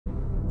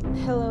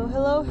Hello,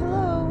 hello,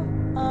 hello.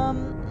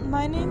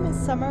 My name is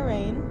Summer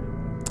Rain,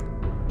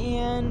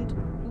 and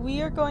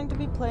we are going to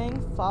be playing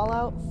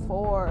Fallout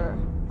 4.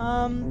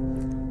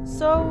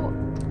 So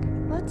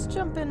let's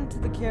jump into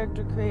the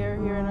character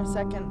creator here in a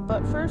second,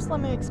 but first let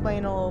me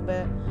explain a little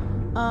bit.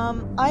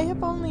 I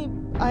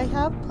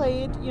have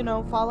played,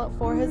 Fallout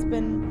 4 has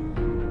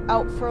been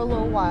out for a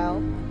little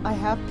while. I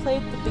have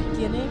played the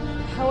beginning,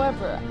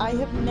 however, I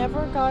have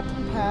never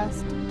gotten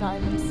past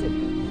Diamond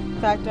City. In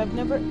fact, I've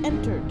never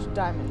entered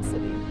Diamond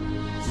City.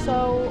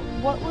 So,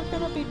 what we're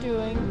going to be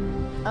doing,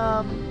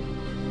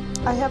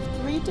 I have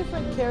 3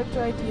 different character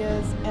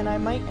ideas, and I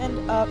might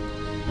end up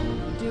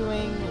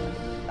doing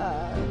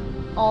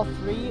all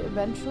 3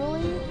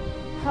 eventually.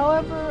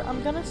 However,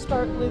 I'm going to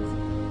start with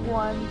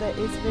one that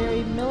is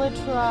very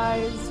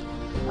militarized,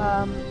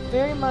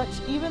 very much,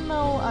 even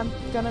though I'm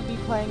going to be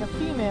playing a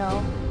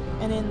female,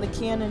 and in the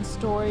canon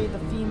story, the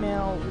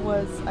female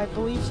was, I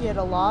believe she had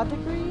a law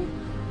degree,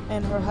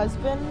 and her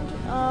husband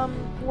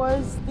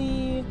was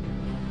the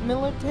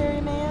military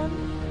man.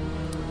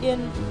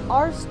 In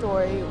our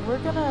story, we're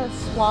gonna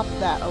swap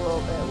that a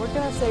little bit. We're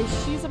gonna say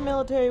she's a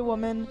military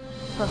woman,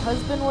 her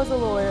husband was a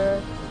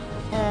lawyer,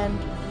 and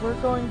we're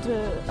going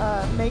to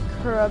make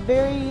her a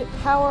very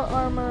power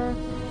armor,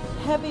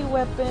 heavy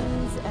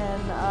weapons,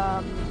 and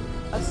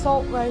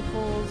assault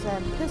rifles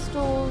and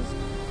pistols,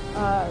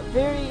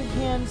 very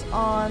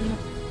hands-on,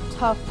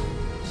 tough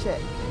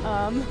chick.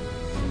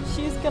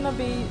 She's gonna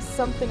be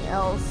something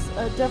else.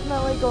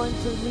 Definitely going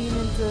to lean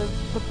into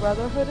the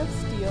Brotherhood of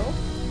Steel.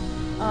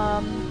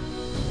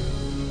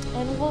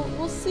 And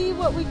we'll see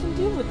what we can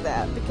do with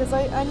that, because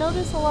I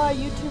notice a lot of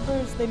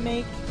YouTubers, they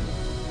make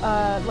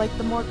like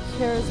the more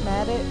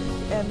charismatic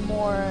and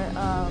more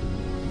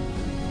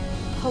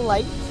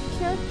polite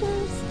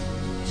characters.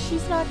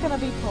 She's not gonna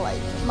be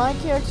polite. My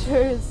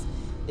character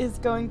is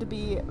going to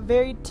be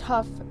very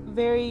tough,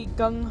 very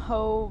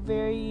gung-ho,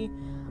 very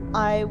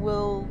I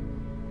will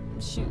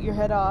shoot your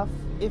head off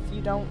if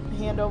you don't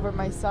hand over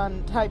my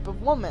son type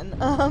of woman.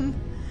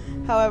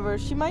 However,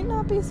 she might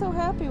not be so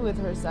happy with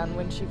her son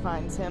when she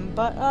finds him,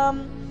 but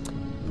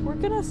we're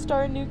gonna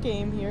start a new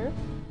game here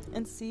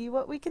and see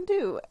what we can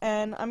do.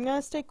 And I'm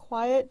gonna stay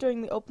quiet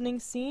during the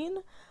opening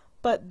scene,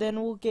 but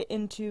then we'll get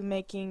into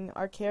making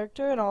our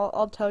character, and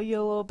I'll tell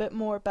you a little bit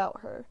more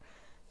about her.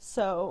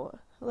 So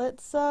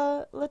let's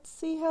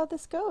see how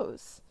this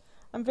goes.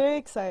 I'm very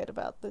excited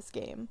about this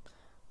game.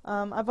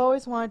 I've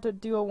always wanted to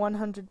do a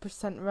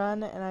 100%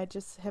 run, and I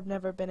just have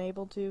never been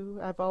able to.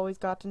 I've always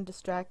gotten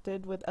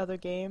distracted with other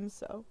games,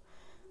 so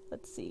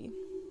let's see.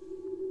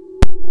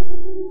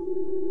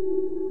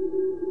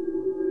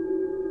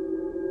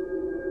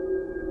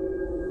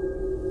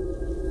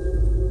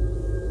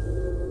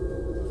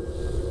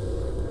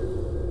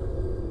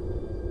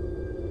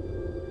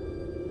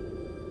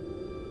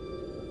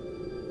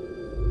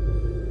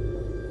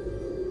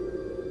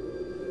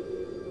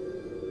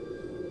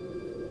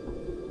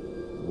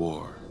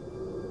 War.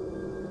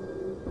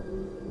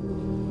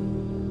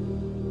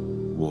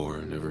 War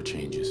never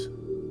changes.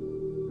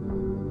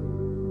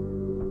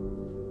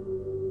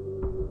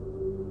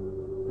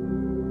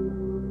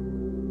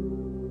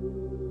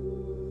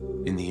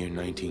 In the year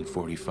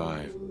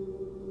 1945,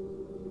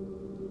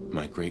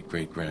 my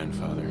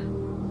great-great-grandfather,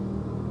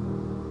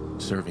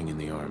 serving in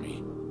the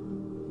army,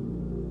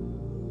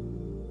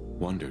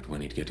 wondered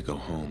when he'd get to go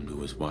home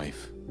to his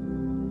wife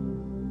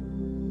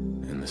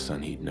and the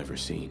son he'd never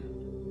seen.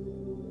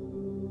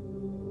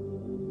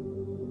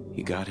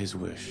 He got his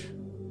wish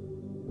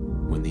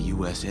when the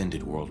U.S.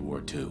 ended World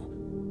War II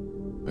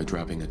by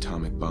dropping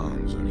atomic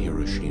bombs on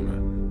Hiroshima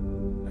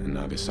and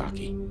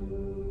Nagasaki.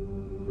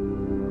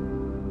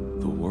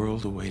 The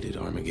world awaited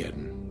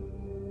Armageddon.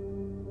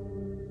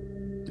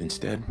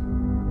 Instead,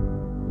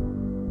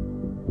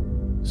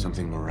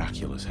 something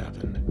miraculous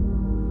happened.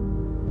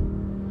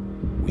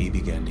 We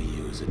began to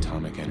use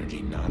atomic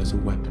energy not as a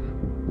weapon,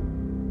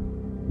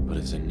 but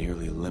as a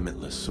nearly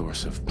limitless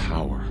source of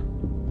power.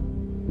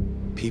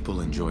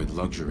 People enjoyed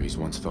luxuries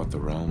once thought the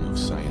realm of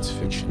science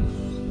fiction.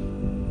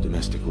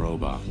 Domestic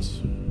robots,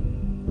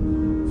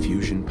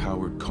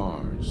 fusion-powered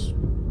cars,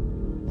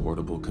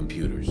 portable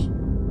computers.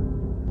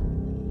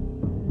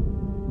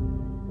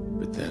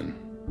 But then,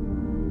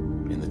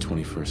 in the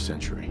 21st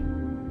century,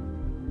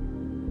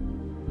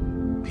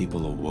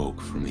 people awoke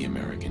from the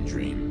American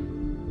dream.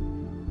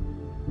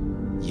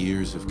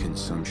 Years of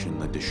consumption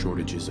led to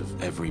shortages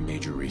of every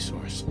major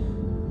resource.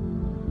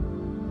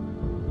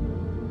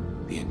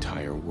 The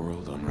entire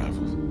world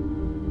unraveled.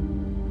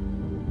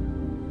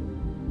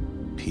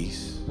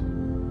 Peace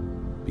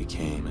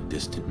became a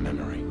distant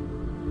memory.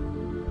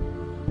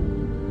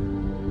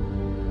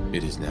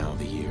 It is now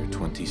the year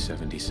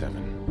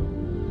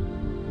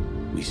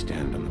 2077. We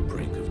stand on the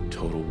brink of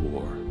total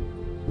war.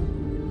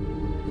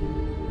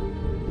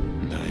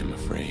 And I am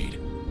afraid.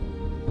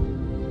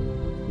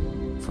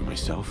 For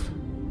myself,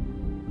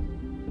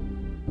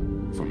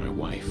 for my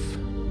wife,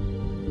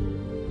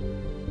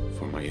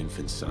 for my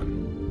infant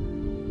son.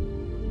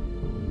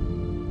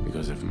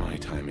 Because if my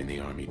time in the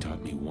army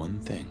taught me one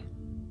thing,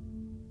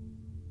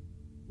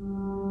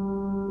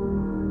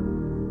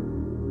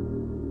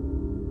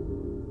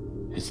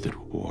 is that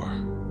war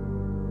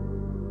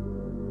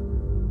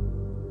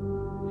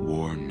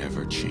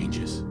never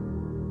changes.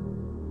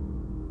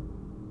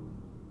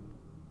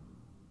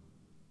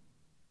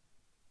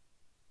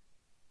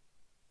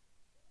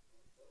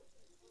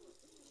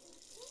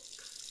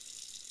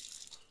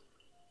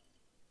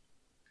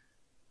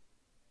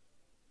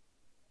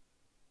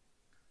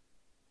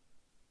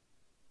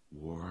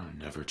 War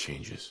never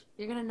changes.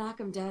 You're gonna knock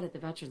him dead at the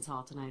Veterans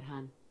Hall tonight,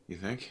 hon. You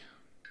think?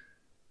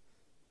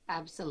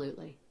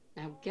 Absolutely.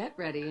 Now get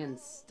ready and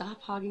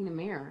stop hogging the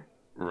mirror.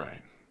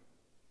 Right.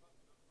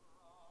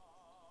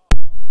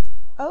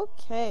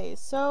 Okay,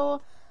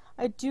 so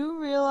I do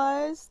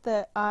realize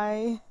that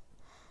I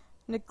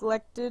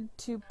neglected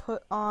to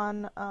put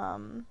on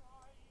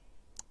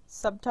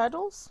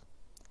subtitles,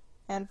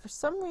 and for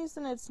some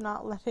reason it's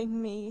not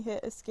letting me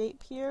hit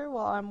escape here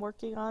while I'm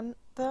working on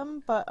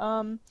them, but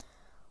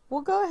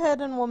we'll go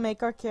ahead and we'll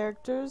make our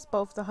characters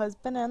both the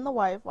husband and the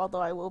wife,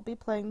 although I will be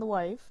playing the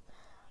wife,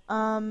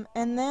 and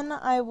then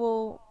I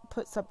will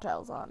put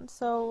subtitles on.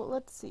 So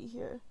let's see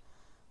here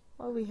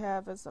what we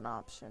have as an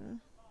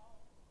option.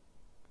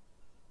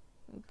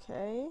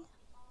 Okay.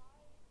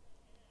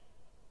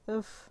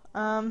 Oof.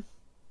 All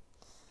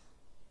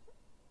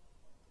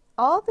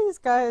these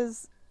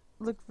guys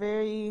look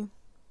very...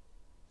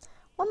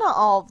 Well, not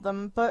all of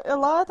them, but a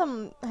lot of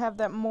them have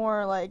that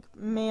more, like,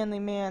 manly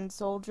man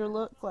soldier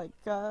look, like,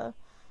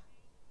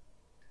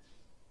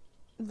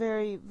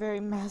 very, very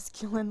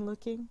masculine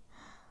looking.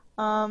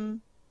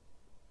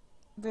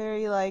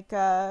 Very, like,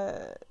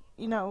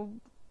 you know,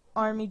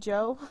 Army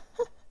Joe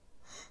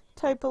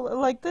type of...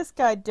 Like, this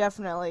guy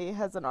definitely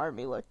has an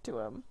army look to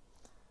him.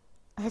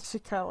 I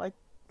actually kind of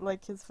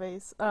like his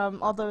face,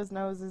 although his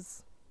nose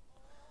is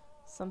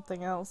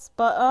something else.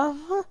 But,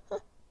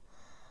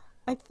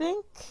 I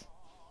think...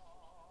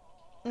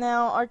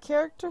 Now, our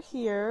character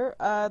here,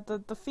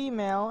 the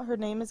female, her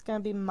name is going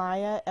to be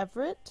Maya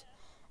Everett,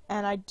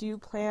 and I do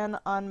plan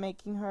on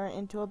making her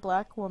into a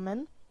black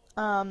woman.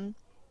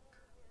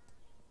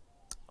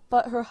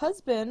 But her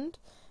husband,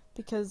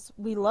 because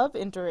we love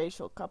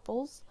interracial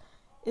couples,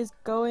 is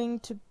going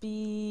to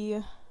be...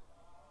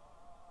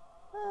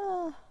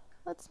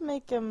 let's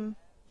make him...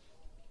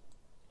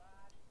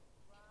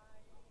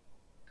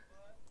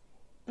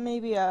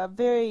 maybe a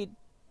very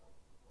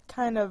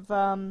kind of,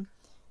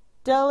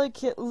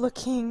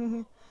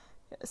 delicate-looking,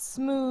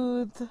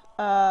 smooth,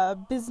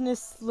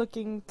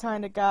 business-looking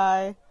kind of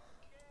guy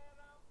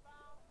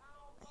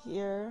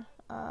here.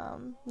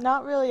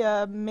 Not really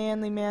a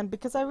manly man,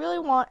 because I really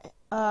want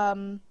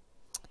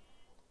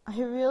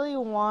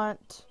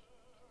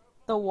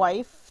the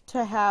wife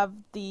to have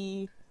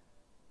the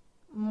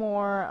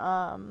more,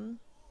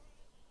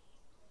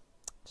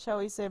 shall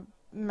we say,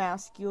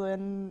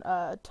 masculine,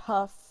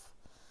 tough,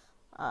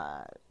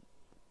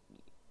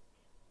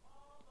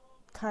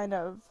 kind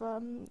of,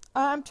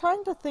 I'm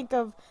trying to think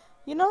of,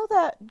 you know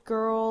that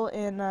girl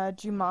in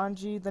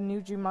Jumanji, the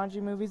new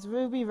Jumanji movies,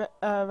 Ruby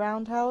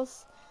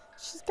Roundhouse?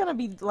 She's gonna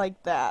be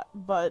like that,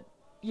 but,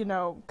 you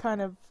know,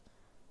 kind of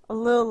a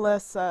little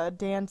less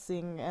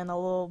dancing and a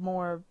little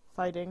more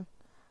fighting.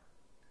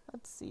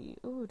 Let's see.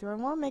 Ooh, do I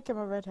want to make him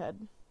a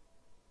redhead?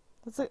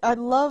 I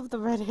love the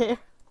red hair.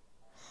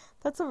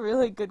 That's a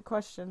really good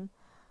question.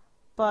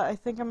 But I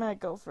think I'm gonna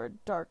go for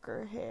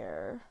darker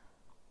hair.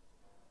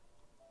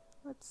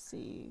 Let's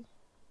see.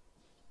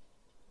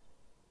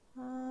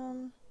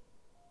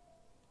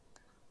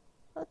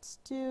 Let's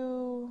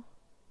do...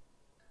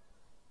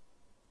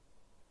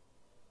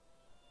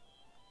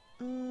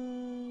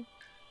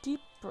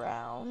 deep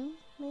brown,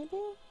 maybe?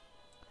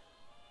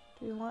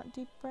 Do you want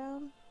deep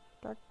brown?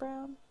 Dark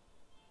brown?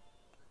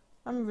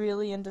 I'm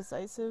really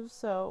indecisive,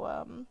 so,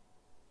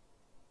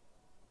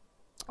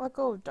 I'll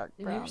go with dark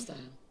brown. New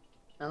hairstyle.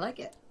 I like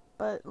it.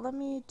 But let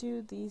me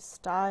do the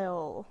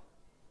style.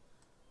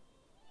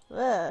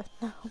 Ugh,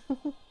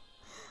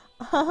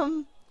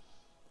 no.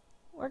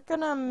 We're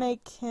gonna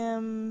make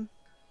him...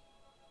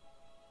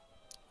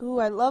 Ooh,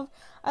 I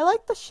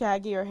like the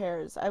shaggier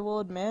hairs, I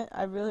will admit.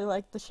 I really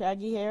like the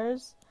shaggy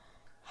hairs.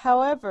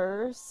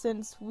 However,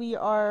 since we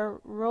are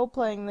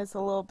role-playing this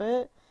a little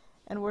bit,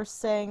 and we're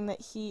saying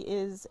that he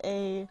is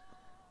a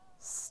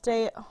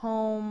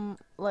stay-at-home,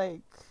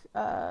 like,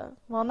 well,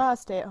 not a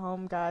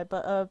stay-at-home guy,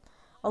 but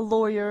a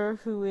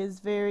lawyer who is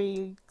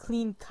very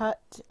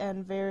clean-cut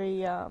and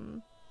very,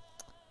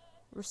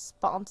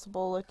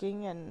 responsible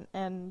looking,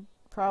 and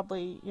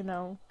probably, you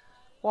know,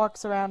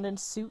 walks around in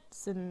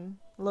suits and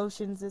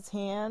lotions his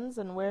hands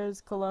and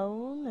wears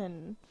cologne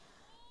and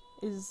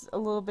is a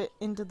little bit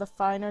into the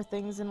finer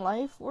things in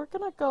life. We're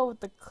gonna go with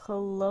the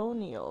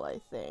colonial, I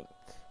think.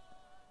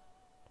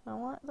 Do I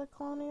want the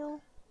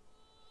colonial?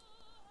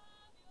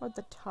 Or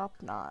the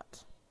top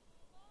knot?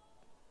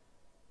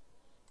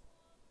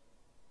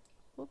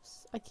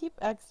 Whoops. I keep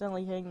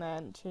accidentally hitting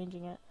that and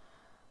changing it.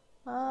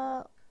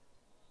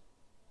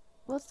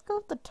 Let's go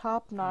with the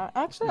top knot.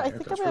 Actually, I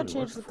think I'm gonna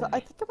change the I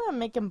think I'm gonna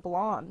make him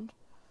blonde.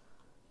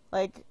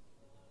 Like,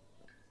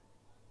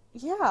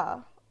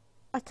 yeah.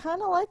 I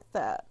kinda like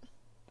that.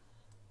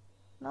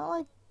 Not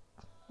like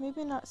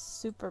maybe not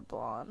super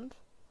blonde,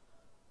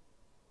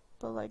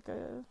 but like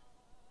a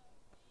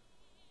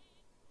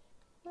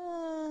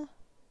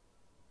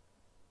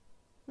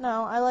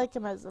no, I like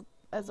him as a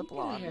You got a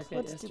blonde. haircut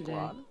Let's do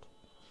yesterday.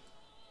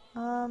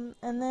 blonde.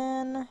 And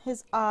then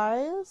his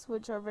eyes,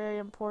 which are very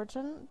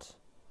important.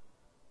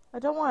 I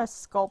don't want to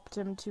sculpt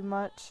him too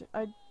much.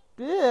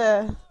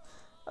 Ugh.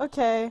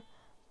 Okay,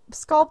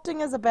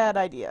 sculpting is a bad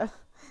idea.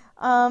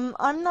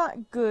 I'm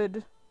not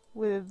good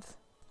with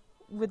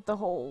the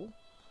whole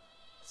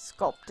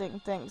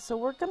sculpting thing, so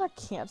we're gonna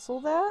cancel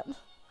that.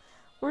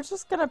 We're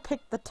just gonna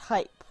pick the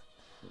type.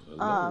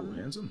 Hello,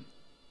 handsome.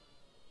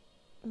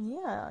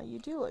 Yeah, you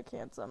do look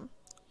handsome,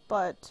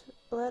 but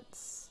I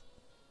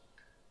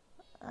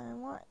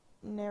want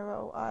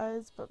narrow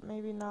eyes, but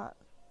maybe not.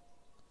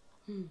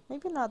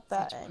 Maybe not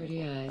that Such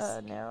pretty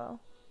eyes. narrow.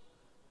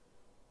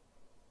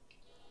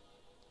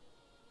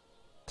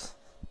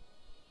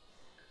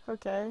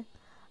 Okay.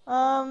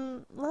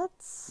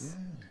 Let's.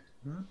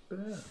 Yeah, not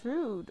bad.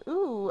 Shrewd.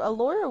 Ooh, a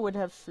lawyer would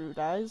have shrewd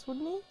eyes,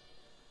 wouldn't he?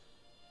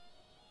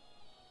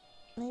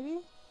 Maybe?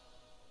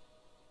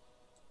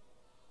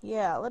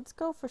 Yeah, let's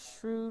go for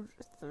shrewd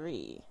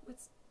 3.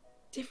 What's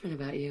different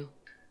about you?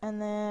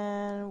 And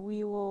then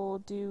we will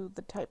do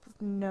the type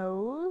of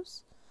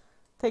nose.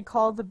 They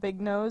call the big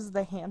nose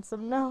the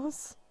handsome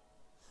nose.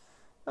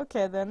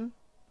 Okay, then.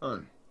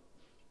 Hun,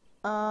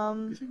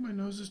 you think my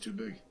nose is too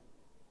big?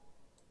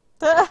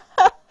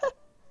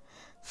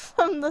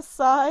 From the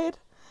side,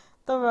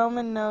 the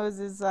Roman nose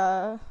is,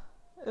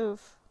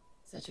 oof.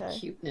 Such a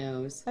cute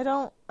nose. I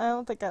don't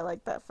think I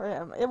like that for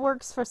him. It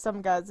works for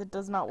some guys, it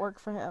does not work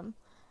for him.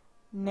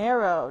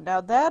 Narrow. Now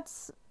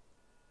that's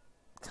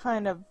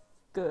kind of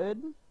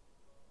good,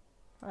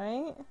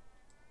 right?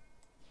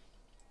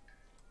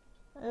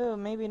 Oh,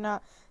 maybe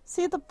not.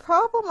 See, the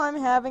problem I'm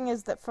having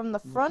is that from the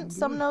front,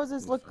 some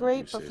noses look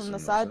great, but from the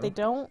side, they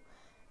don't.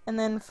 And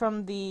then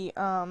from the,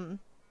 and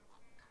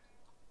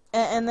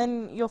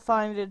then you'll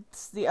find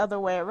it's the other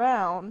way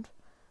around.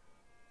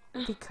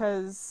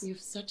 Because you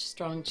have such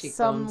strong cheekbones.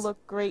 Some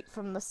look great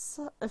from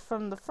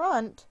the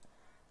front,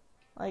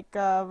 like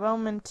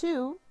Roman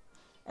 2,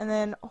 and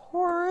then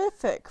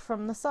horrific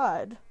from the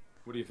side.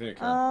 What do you think,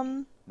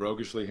 huh?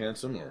 Roguishly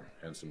handsome or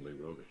handsomely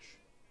roguish?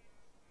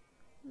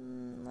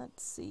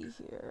 Let's see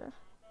here.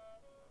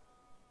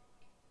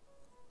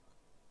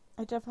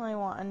 I definitely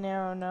want a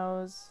narrow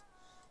nose.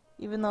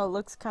 Even though it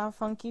looks kind of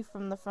funky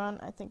from the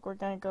front, I think we're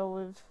gonna go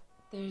with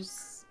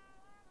There's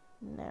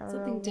narrow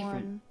something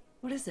different. one.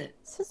 What is it?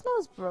 Is his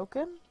nose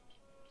broken?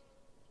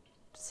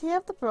 Does he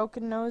have the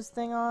broken nose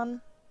thing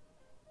on?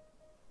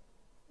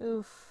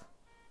 Oof.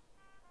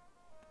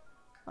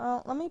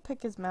 Well, let me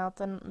pick his mouth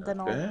and then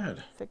I'll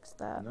fix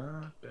that.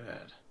 Not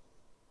bad.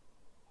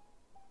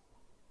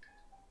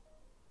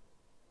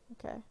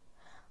 Okay.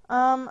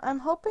 I'm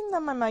hoping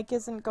that my mic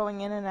isn't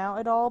going in and out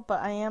at all,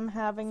 but I am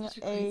having Such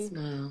a great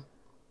smile.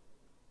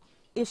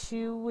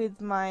 issue with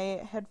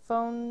my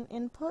headphone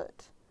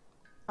input.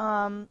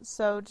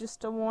 So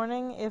just a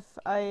warning, if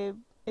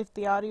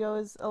the audio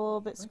is a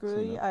little bit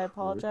screwy, I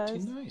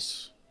apologize.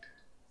 Nice.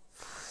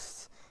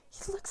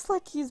 He looks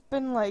like he's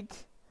been,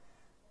 like,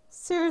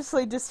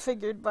 seriously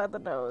disfigured by the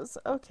nose.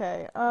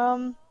 Okay,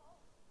 Ooh.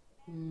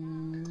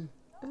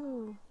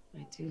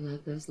 I do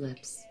love those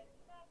lips.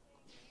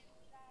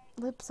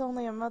 Lips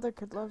only a mother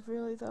could love,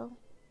 really, though.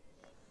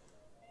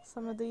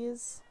 Some of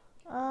these.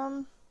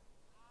 Or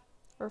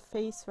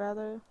face,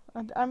 rather.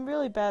 I'm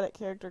really bad at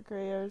character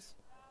creators.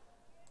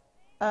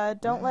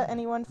 Don't let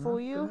anyone fool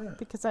you,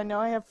 because I know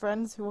I have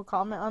friends who will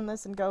comment on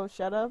this and go,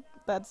 shut up,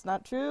 that's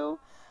not true.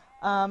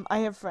 I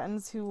have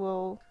friends who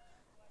will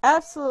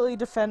absolutely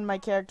defend my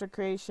character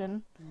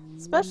creation,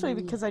 especially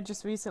because I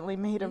just recently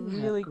made a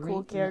really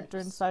cool character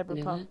in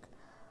Cyberpunk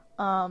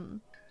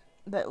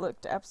that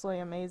looked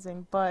absolutely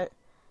amazing, but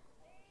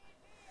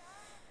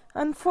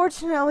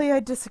unfortunately I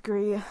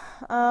disagree.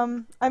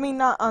 I mean,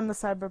 not on the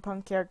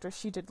Cyberpunk character,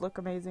 she did look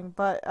amazing,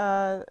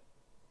 but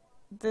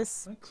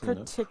this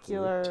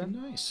particular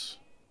nice.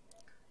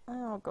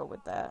 I'll go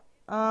with that.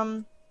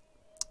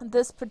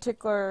 This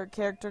particular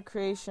character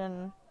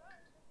creation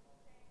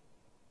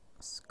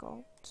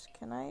sculpt.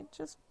 Can I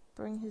just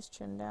bring his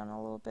chin down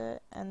a little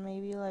bit and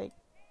maybe, like,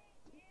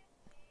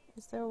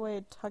 is there a way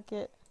to tuck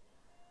it?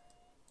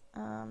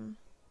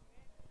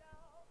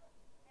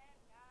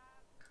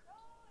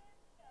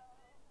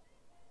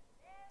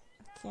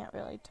 Can't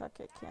really tuck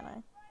it, can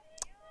I?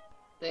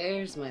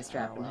 There's my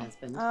strapping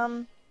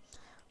husband.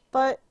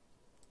 But,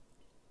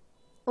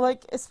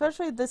 like,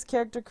 especially this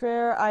character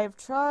creator, I've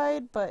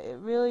tried, but it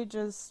really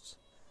just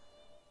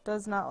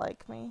does not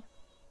like me.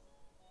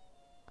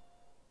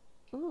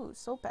 Ooh,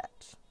 soul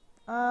patch.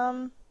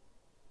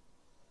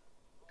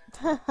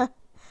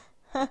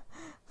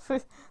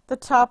 The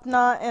top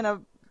knot and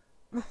a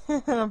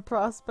and a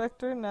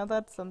prospector. Now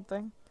that's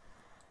something.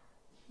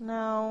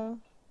 Now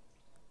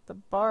the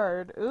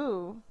bard.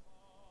 Ooh,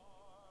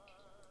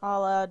 a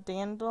la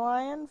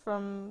Dandelion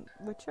from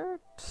Witcher.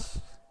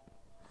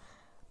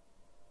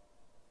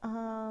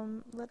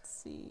 Let's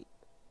see.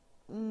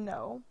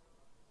 No.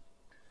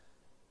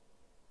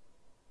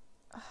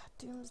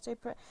 Doomsday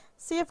Pre-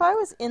 See, if I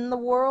was in the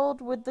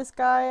world with this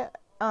guy,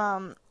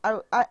 I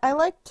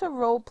like to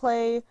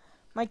roleplay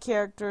my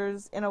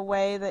characters in a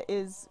way that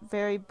is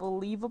very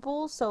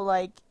believable. So,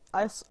 like,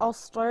 I'll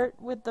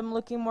start with them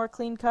looking more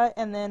clean cut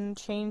and then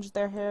change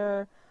their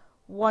hair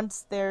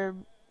once they're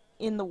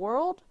in the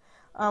world,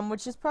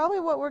 which is probably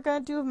what we're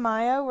going to do with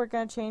Maya. We're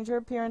going to change her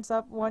appearance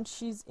up once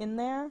she's in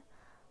there.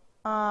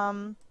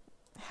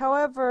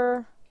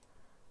 However,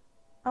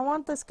 I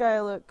want this guy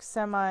to look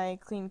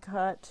semi-clean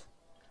cut.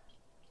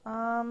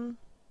 But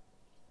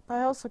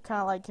I also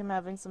kind of like him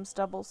having some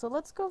stubble, so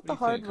let's go with the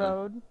hard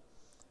road,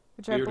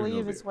 which I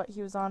believe is what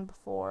he was on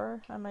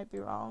before. I might be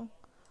wrong.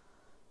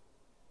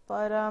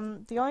 But,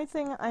 the only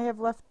thing I have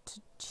left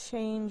to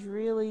change,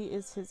 really,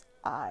 is his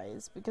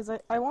eyes, because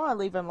I want to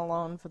leave him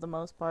alone for the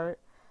most part.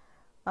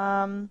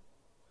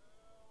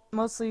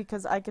 Mostly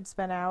because I could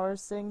spend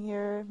hours sitting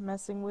here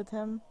messing with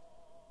him.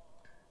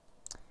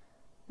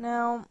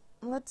 Now,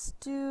 let's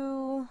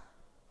do...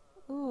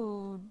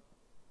 Ooh...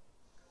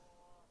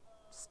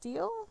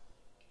 Steel?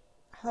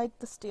 I like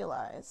the steel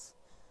eyes.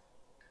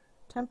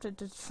 Tempted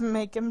to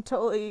make him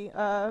totally,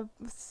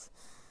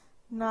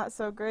 not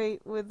so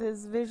great with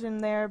his vision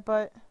there,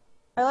 but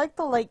I like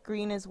the light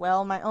green as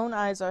well. My own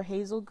eyes are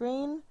hazel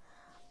green,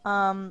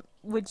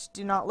 which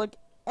do not look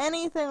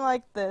anything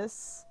like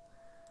this.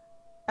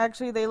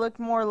 Actually, they look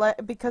more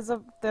light, because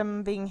of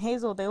them being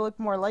hazel, they look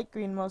more light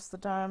green most of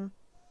the time.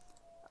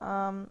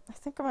 I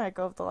think I'm gonna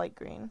go with the light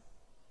green.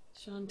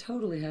 Sean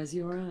totally has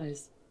your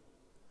eyes.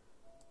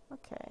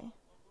 Okay.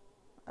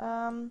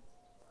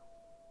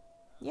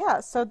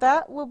 Yeah, so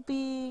that will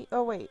be...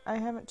 Oh, wait, I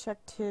haven't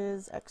checked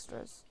his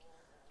extras.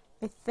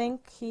 I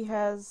think he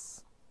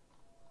has...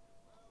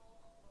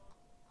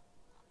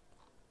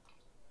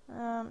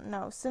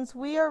 no, since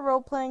we are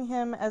role-playing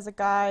him as a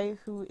guy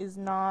who is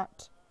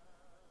not...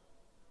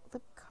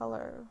 The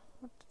color...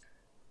 What?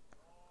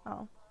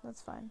 Oh,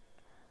 that's fine.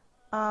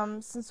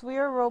 Since we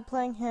are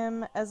role-playing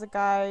him as a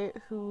guy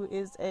who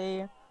is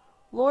a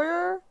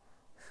lawyer,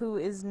 who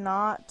is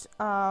not,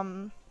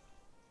 I'm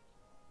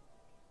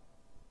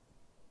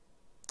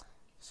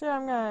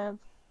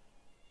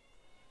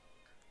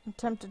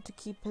tempted to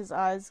keep his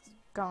eyes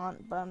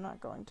gone, but I'm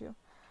not going to.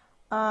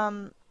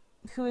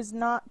 Who is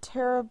not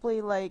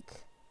terribly,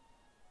 like,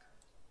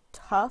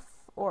 tough,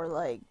 or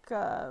like,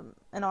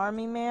 an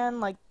army man,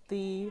 like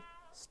the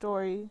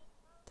story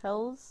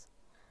tells.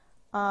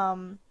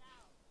 I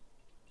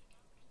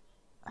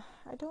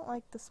don't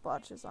like the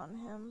splotches on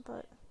him,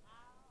 but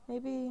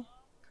maybe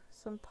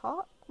some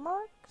pock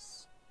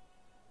marks?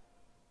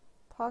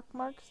 Pock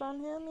marks on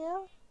him,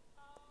 yeah?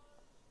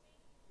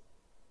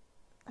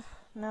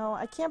 No,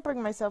 I can't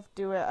bring myself to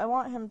do it. I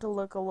want him to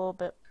look a little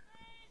bit,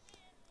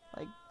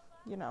 like,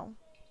 you know.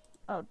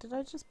 Oh, did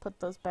I just put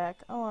those back?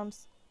 Oh, I'm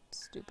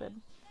stupid.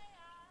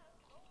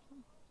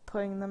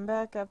 Putting them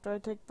back after I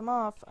take them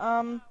off.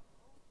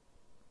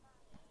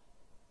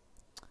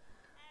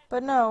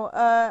 But no,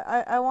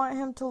 I want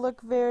him to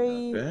look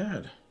very... Not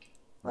bad.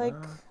 Like...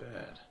 Not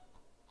bad.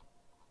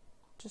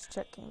 Just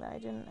checking that I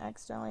didn't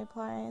accidentally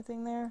apply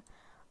anything there.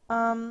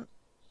 Kind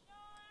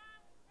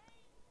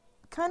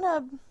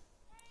of,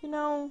 you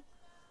know,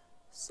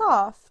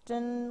 soft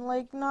and,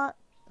 like, not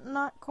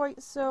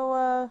quite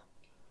so,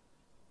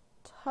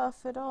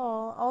 tough at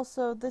all.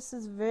 Also, this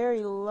is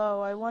very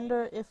low. I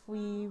wonder if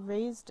we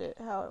raised it,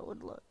 how it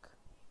would look.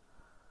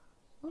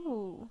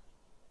 Ooh.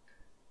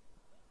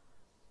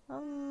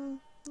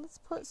 Let's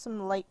put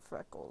some light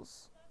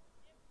freckles.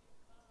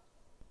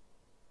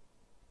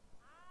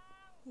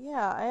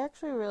 Yeah, I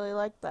actually really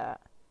like that.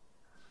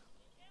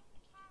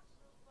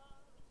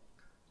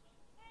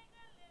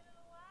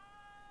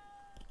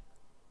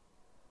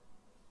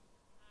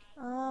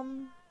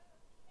 I'm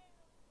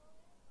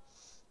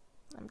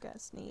gonna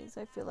sneeze.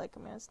 I feel like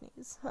I'm gonna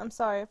sneeze. I'm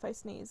sorry if I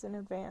sneeze in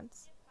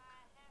advance.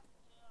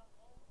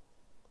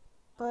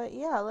 But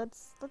yeah,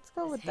 let's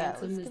go with that.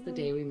 Handsome as the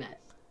day we met.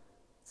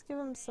 Let's give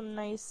him some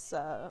nice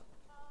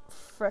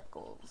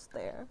freckles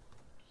there.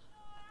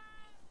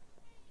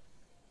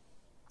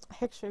 I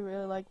actually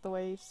really like the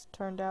way he's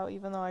turned out,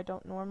 even though I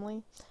don't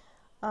normally.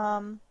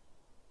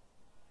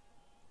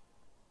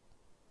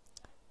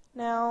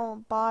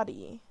 Now,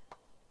 body.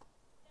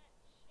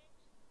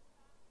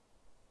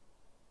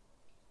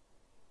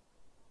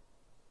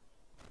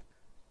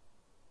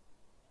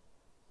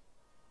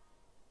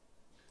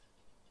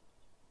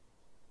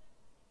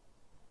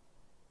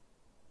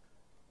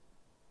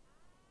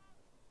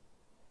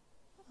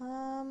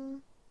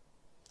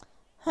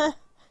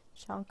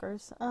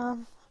 Chonkers.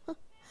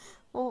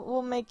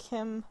 We'll make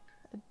him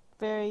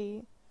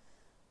very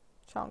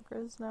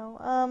chonkers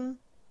now.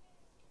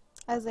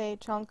 As a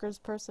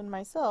chonkers person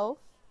myself,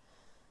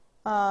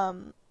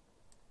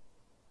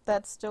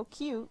 that's still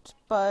cute,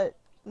 but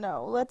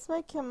no, let's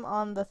make him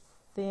on the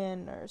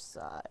thinner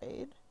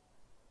side.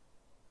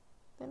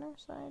 Thinner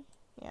side?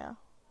 Yeah.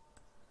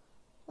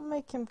 We'll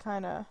make him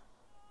kinda...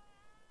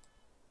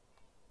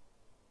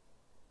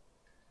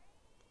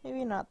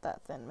 Maybe not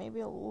that thin, maybe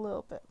a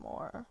little bit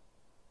more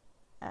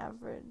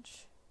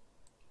average.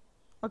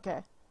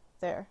 Okay,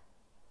 there.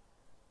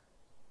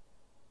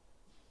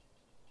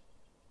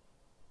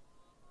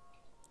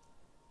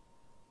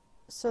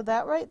 So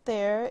that right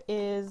there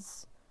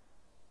is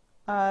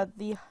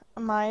the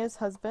Maya's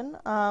husband.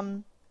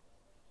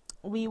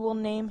 We will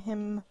name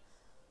him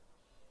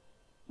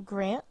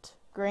Grant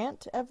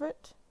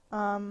Everett.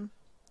 And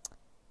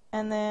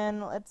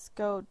then let's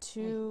go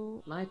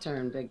to My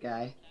turn, big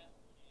guy.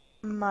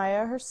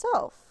 Maya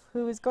herself,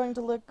 who is going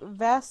to look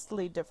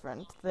vastly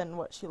different than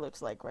what she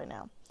looks like right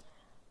now.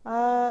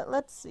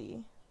 Let's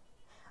see.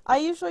 I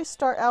usually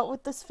start out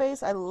with this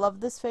face. I love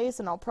this face,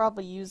 and I'll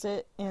probably use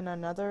it in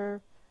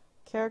another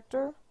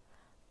character.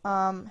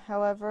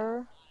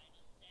 However,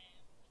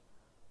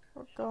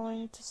 we're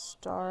going to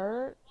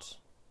start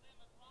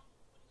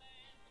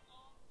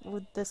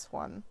with this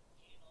one.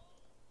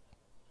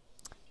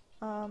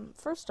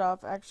 First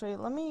off, actually,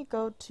 let me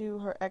go to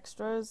her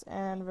extras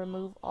and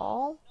remove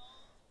all,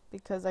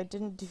 because I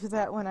didn't do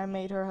that when I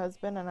made her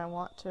husband, and I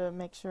want to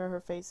make sure her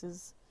face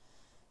is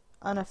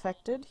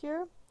unaffected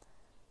here.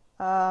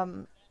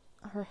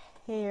 Her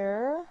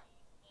hair.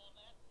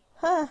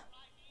 Huh.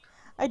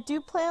 I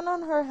do plan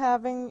on her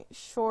having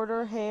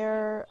shorter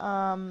hair,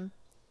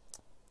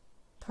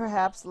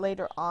 perhaps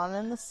later on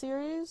in the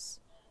series.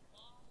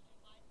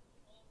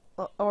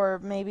 Or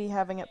maybe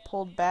having it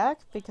pulled back,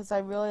 because I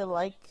really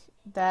like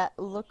that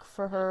look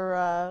for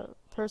her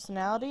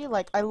personality.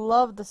 Like, I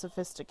love the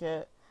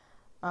sophisticate,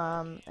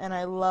 and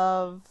I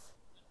love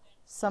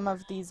some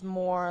of these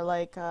more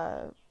like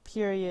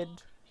period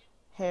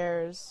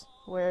hairs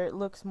where it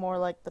looks more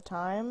like the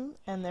time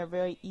and they're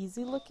very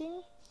easy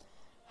looking.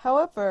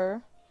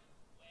 However,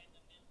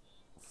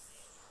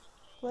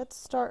 let's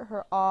start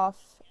her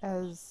off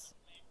as,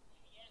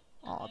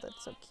 oh,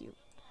 that's so cute.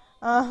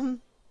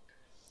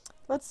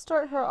 Let's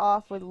start her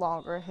off with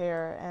longer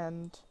hair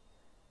and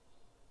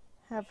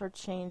have her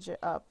change it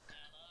up.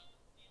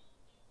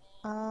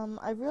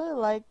 I really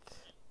like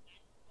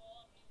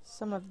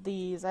some of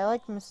these. I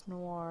like Miss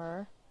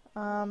Noir.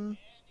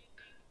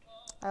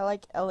 I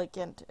like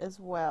Elegant as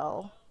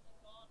well.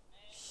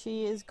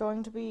 She is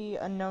going to be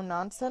a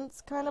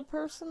no-nonsense kind of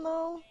person,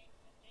 though.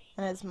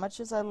 And as much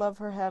as I love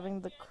her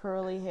having the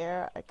curly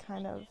hair, I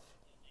kind of...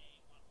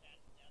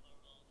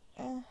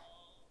 You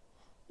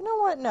know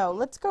what? No,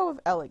 let's go with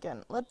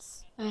Elegant.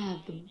 Let's... I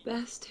have the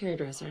best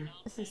hairdresser,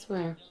 I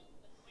swear.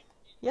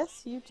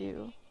 Yes, you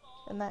do.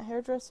 And that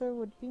hairdresser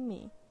would be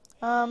me.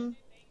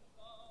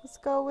 Let's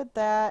go with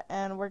that,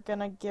 and we're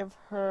gonna give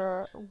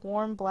her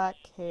warm black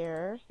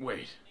hair.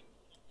 Wait.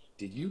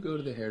 Did you go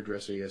to the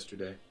hairdresser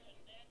yesterday?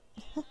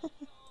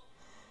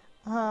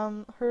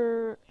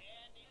 Her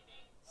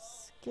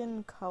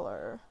skin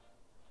color.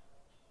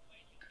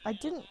 I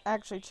didn't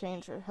actually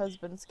change her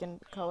husband's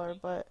skin color,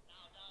 but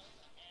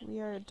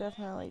we are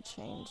definitely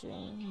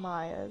changing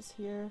Maya's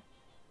here.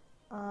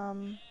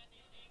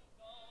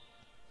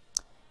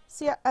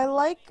 See, I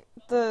like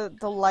the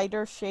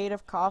lighter shade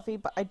of coffee,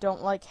 but I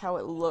don't like how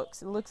it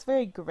looks. It looks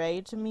very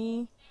gray to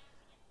me,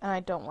 and I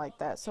don't like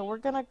that. So we're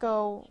gonna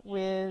go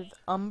with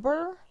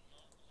umber.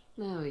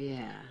 Oh,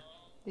 yeah.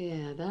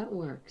 Yeah, that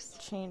works.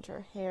 Change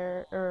her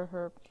hair, or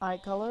her eye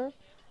color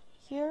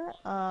here.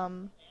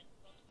 I'm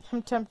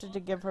tempted to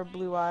give her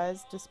blue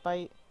eyes,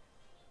 despite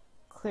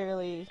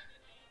clearly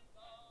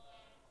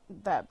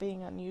that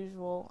being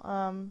unusual,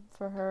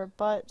 for her,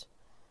 but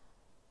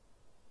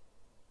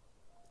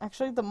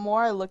actually the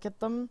more I look at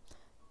them,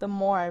 the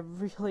more I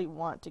really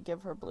want to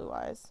give her blue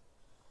eyes.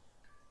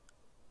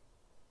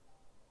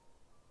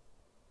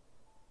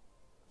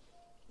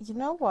 You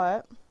know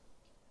what?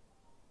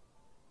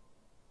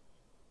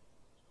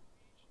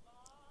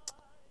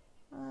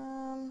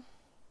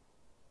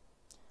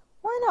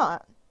 Why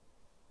not?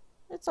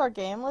 It's our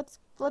game. Let's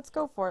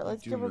go for it.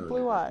 Let's give her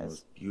blue eyes. The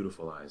most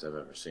beautiful eyes I've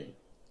ever seen.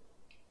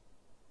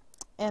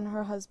 And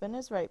her husband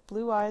is right.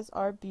 Blue eyes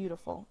are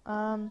beautiful.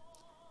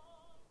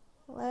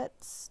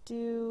 Let's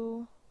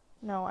do...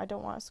 No, I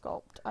don't want to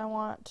sculpt. I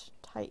want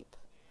type.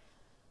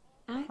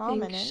 I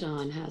Prominent. think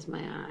Sean has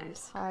my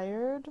eyes.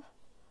 Tired.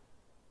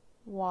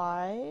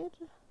 Wide.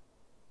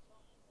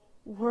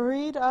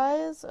 Worried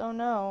eyes? Oh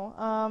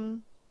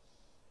no.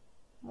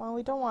 Well,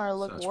 we don't want her to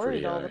look Such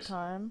worried pretty all the eyes.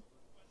 time.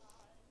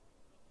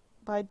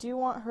 But I do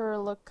want her to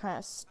look kind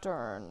of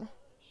stern.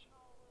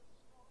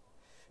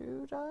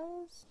 Shrewd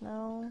eyes?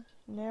 No.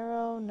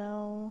 Narrow?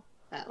 No.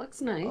 That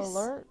looks nice.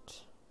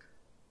 Alert?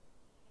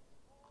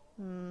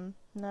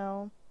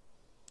 No.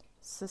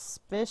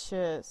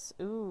 Suspicious.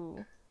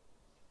 Ooh.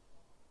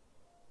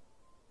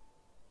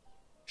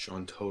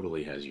 Sean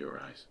totally has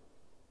your eyes.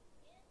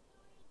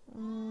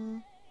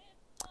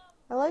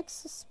 I like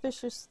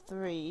Suspicious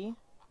 3.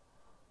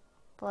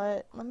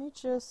 But let me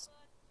just...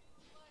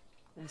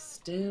 I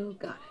still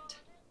got it.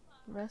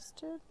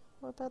 Rested?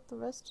 What about the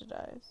rested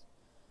eyes?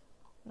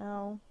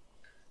 No.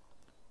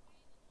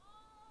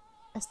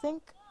 I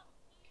think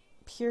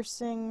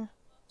piercing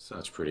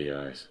Such pretty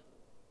eyes.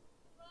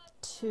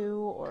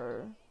 2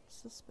 or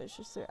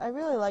Suspicious 3. I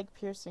really like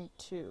piercing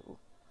 2.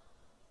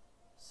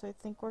 So I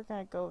think we're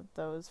gonna go with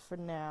those for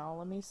now.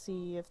 Let me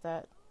see if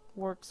that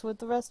works with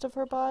the rest of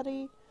her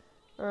body.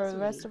 Or the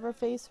rest of her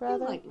face, You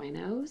rather. like my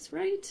nose,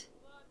 right?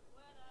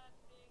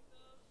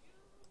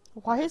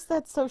 Why is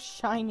that so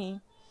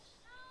shiny?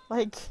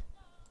 Like,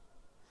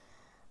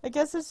 I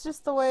guess it's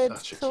just the way it's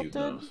Such a tilted.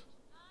 cute nose.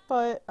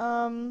 But,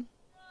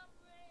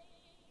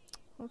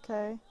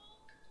 okay.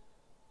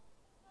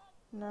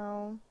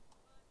 No.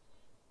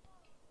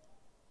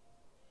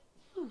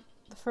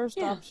 The first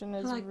Yeah, option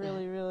is I like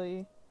really, that.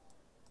 really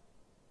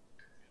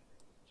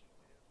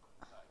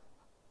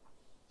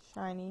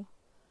shiny.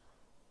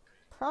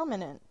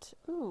 Prominent.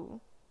 Ooh.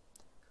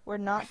 We're I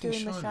not think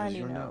doing the Sean has shiny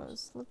your nose.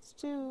 nose. Let's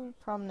do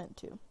prominent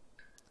too.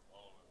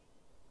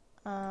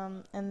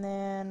 And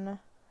then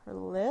her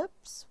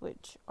lips,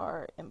 which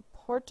are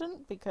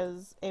important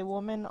because a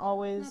woman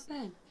always Not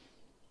bad.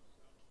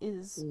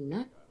 is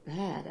Not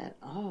bad at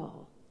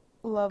all.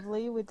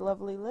 lovely with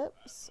lovely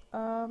lips.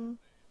 Average.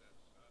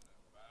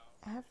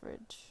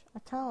 I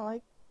kind of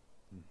like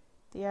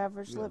the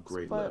average You have lips,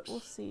 great but lips. we'll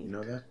see. You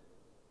know that?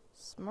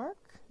 Smirk?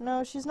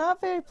 No, she's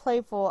not very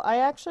playful. I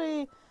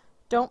actually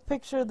don't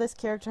picture this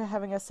character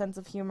having a sense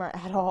of humor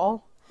at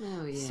all.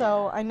 Oh, yeah.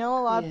 So I know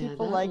a lot of Yeah,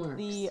 people that like works.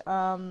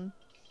 the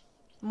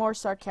more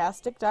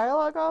sarcastic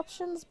dialogue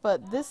options,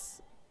 but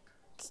this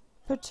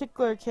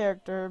particular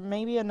character,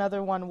 maybe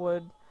another one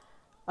would,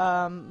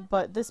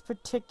 but this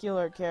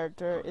particular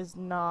character is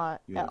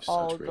not You at have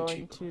all such great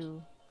going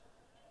cheekbones.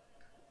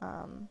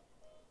 to,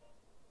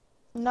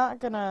 not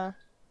gonna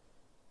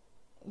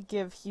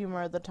give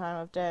humor the time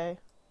of day.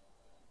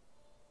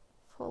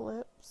 Full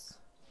lips.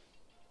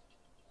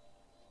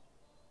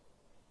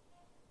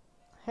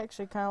 I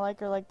actually kind of like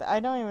her like that. I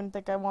don't even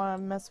think I want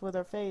to mess with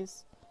her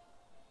face.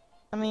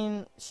 I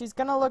mean, she's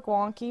gonna look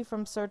wonky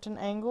from certain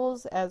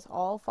angles, as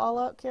all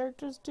Fallout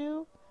characters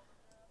do,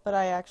 but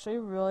I actually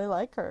really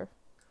like her.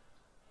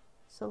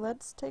 So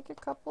let's take a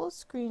couple of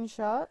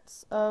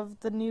screenshots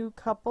of the new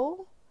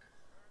couple.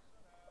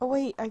 Oh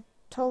wait, I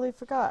totally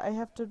forgot. I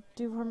have to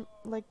do her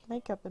like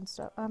makeup and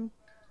stuff. I'm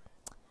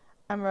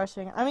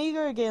rushing. I'm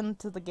eager to get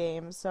into the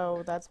game,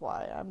 so that's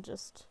why I'm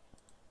just.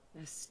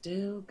 I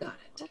still got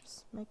it.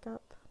 Oops,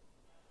 makeup.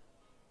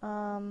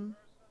 There's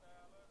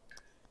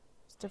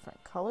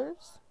different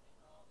colors.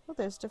 Oh,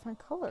 there's different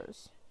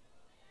colors.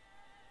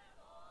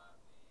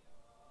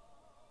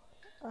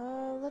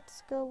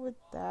 Let's go with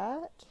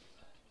that.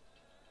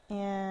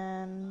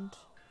 And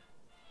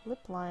lip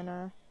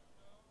liner.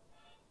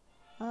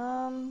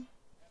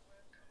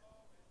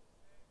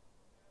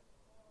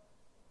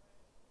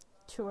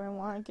 Do I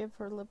want to give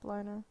her lip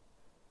liner?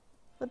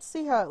 Let's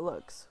see how it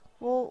looks.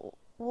 We'll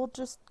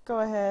just go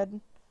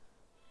ahead,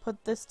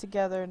 put this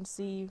together and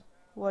see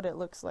what it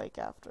looks like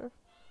after.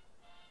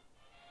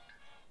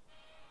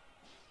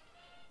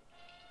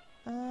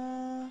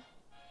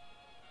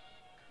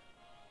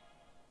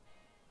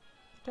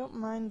 Don't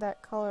mind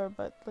that color,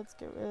 but let's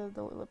get rid of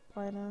the lip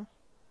liner.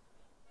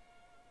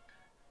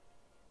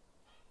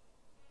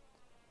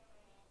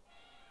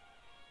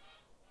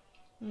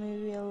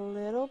 Maybe a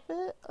little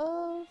bit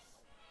of...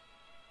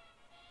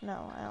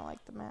 No, I don't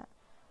like the matte.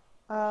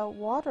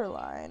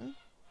 Waterline.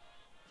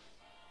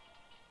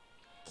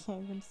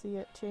 Can't even see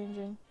it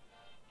changing.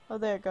 Oh,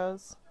 there it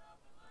goes.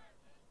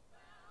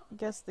 I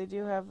guess they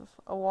do have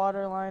a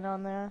waterline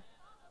on there.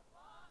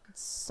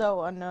 It's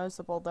so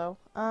unnoticeable, though.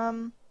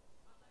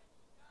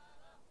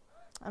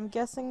 I'm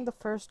guessing the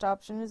first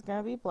option is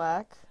gonna be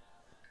black,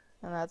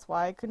 and that's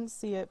why I couldn't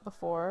see it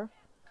before.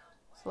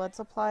 So let's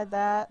apply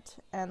that,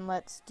 and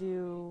let's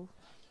do...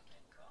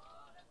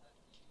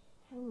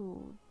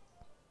 Ooh.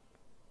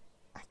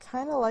 I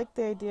kind of like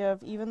the idea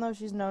of, even though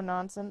she's no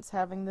nonsense,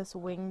 having this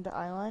winged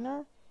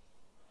eyeliner.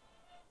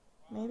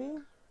 Maybe?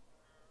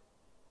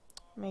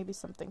 Maybe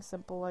something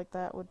simple like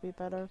that would be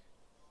better.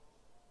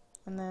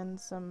 And then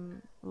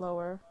some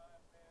lower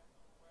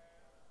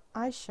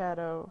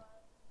eyeshadow.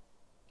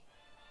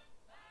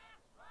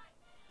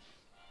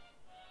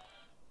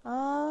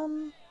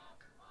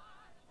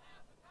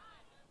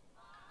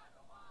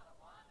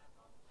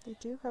 They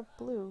do have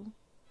blue.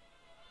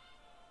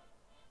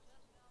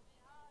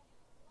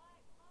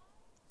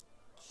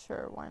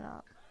 Sure, why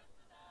not?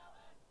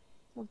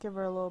 We'll give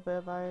her a little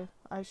bit of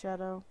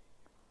eyeshadow.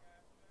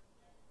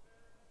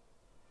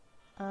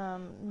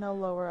 No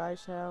lower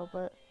eyeshadow,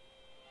 but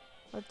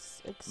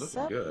let's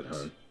accept. Looking good,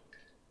 huh?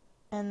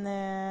 And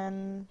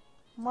then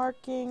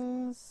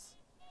markings.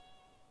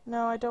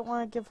 No, I don't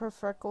want to give her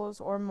freckles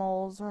or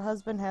moles. Her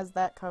husband has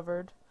that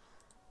covered.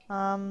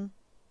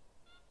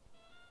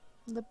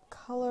 Lip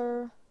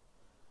color.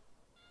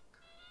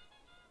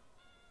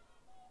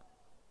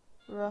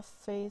 Rough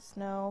face,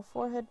 no.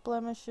 Forehead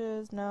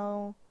blemishes,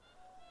 no.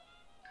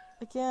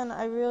 Again,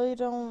 I really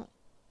don't...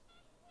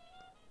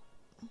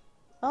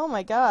 Oh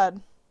my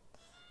god.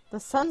 The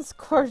sun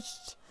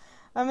scorched...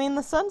 I mean,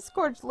 the sun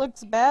scorched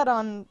looks bad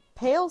on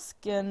pale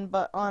skin,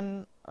 but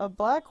on a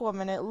black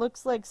woman, it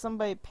looks like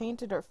somebody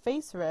painted her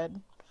face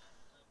red.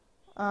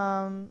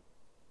 Jeez,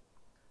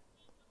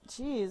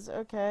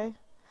 okay.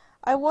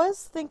 I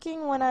was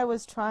thinking when I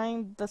was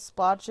trying the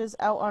splotches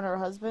out on her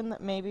husband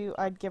that maybe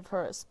I'd give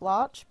her a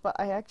splotch, but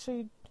I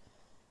actually...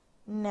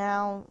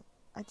 Now,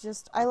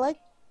 I like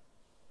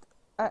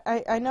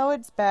I know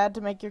it's bad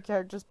to make your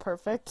characters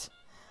perfect,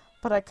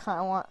 but I kind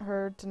of want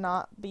her to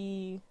not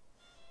be,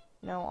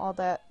 you know, all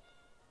that.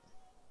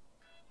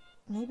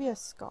 Maybe a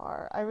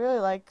scar. I really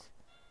like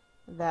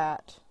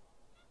that.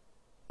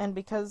 And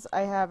because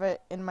I have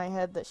it in my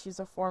head that she's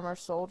a former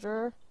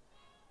soldier,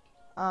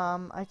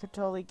 I could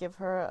totally give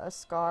her a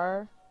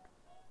scar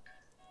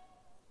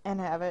and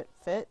have it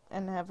fit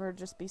and have her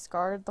just be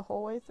scarred the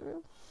whole way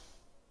through.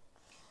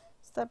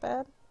 Is that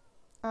bad?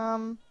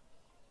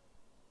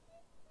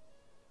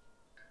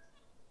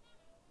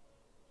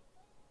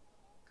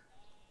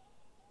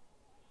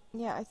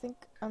 Yeah, I think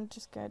I'm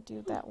just gonna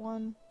do that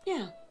one.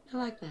 Yeah, I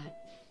like that.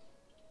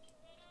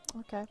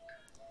 Okay.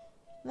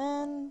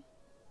 Then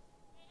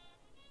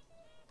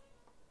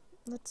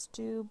let's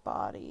do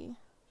body.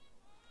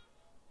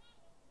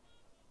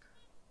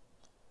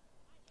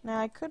 Now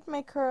I could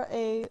make her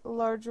a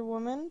larger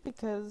woman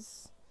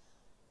because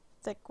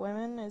thick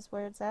women is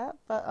where it's at,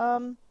 but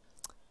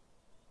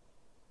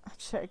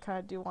actually I kind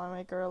of do want to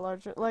make her a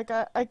larger. Like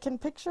I can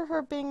picture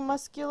her being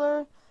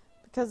muscular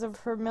because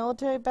of her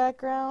military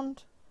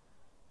background.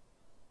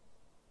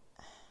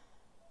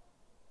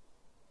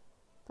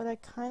 But I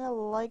kind of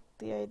like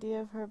the idea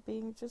of her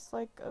being just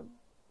like a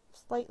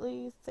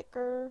slightly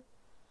thicker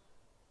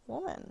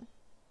woman,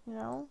 you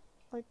know?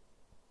 Like,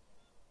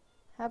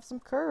 have some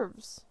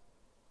curves.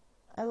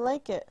 I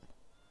like it.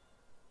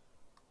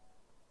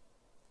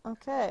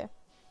 Okay.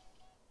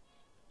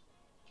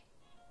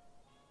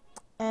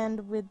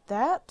 And with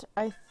that,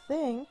 I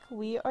think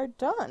we are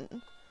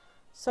done.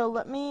 So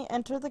let me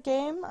enter the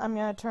game. I'm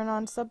going to turn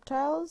on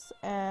subtitles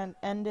and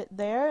end it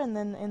there, and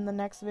then in the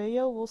next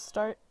video we'll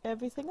start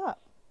everything up.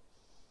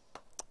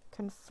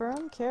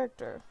 Confirm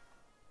character.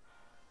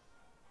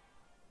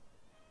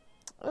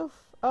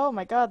 Oof. Oh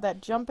my god,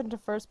 that jump into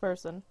first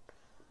person.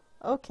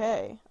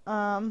 Okay.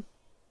 So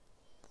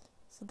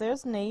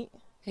there's Nate.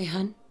 Hey,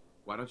 hun.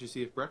 Why don't you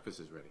see if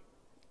breakfast is ready?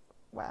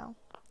 Wow.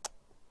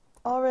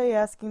 Already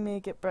asking me to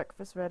get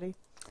breakfast ready.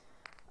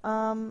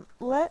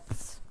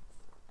 Let's...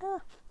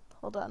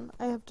 hold on.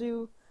 I have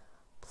to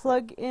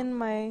plug in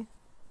my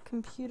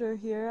computer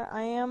here.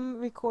 I am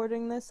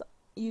recording this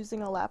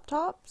using a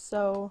laptop,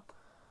 so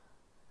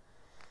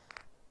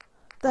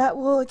that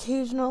will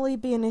occasionally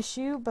be an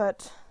issue,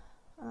 but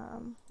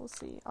we'll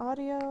see.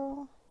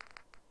 Audio.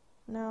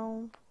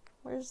 No.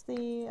 Where's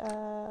the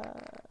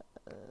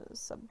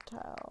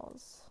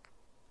subtitles?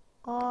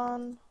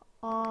 On.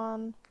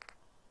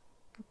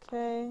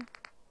 Okay.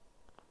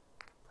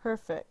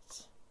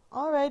 Perfect.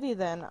 Alrighty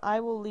then.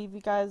 I will leave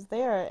you guys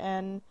there,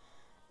 and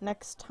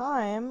next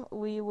time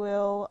we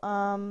will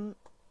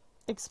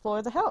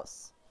explore the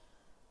house.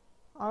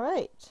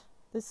 Alright.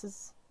 This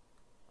is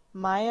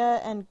Maya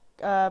and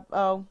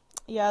oh,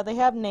 yeah, they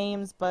have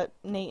names, but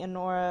Nate and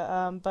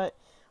Nora, but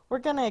we're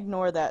gonna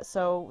ignore that.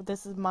 So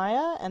this is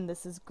Maya, and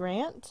this is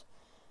Grant,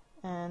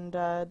 and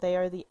they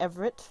are the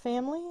Everett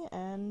family,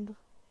 and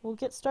we'll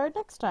get started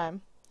next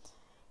time.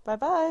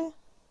 Bye-bye.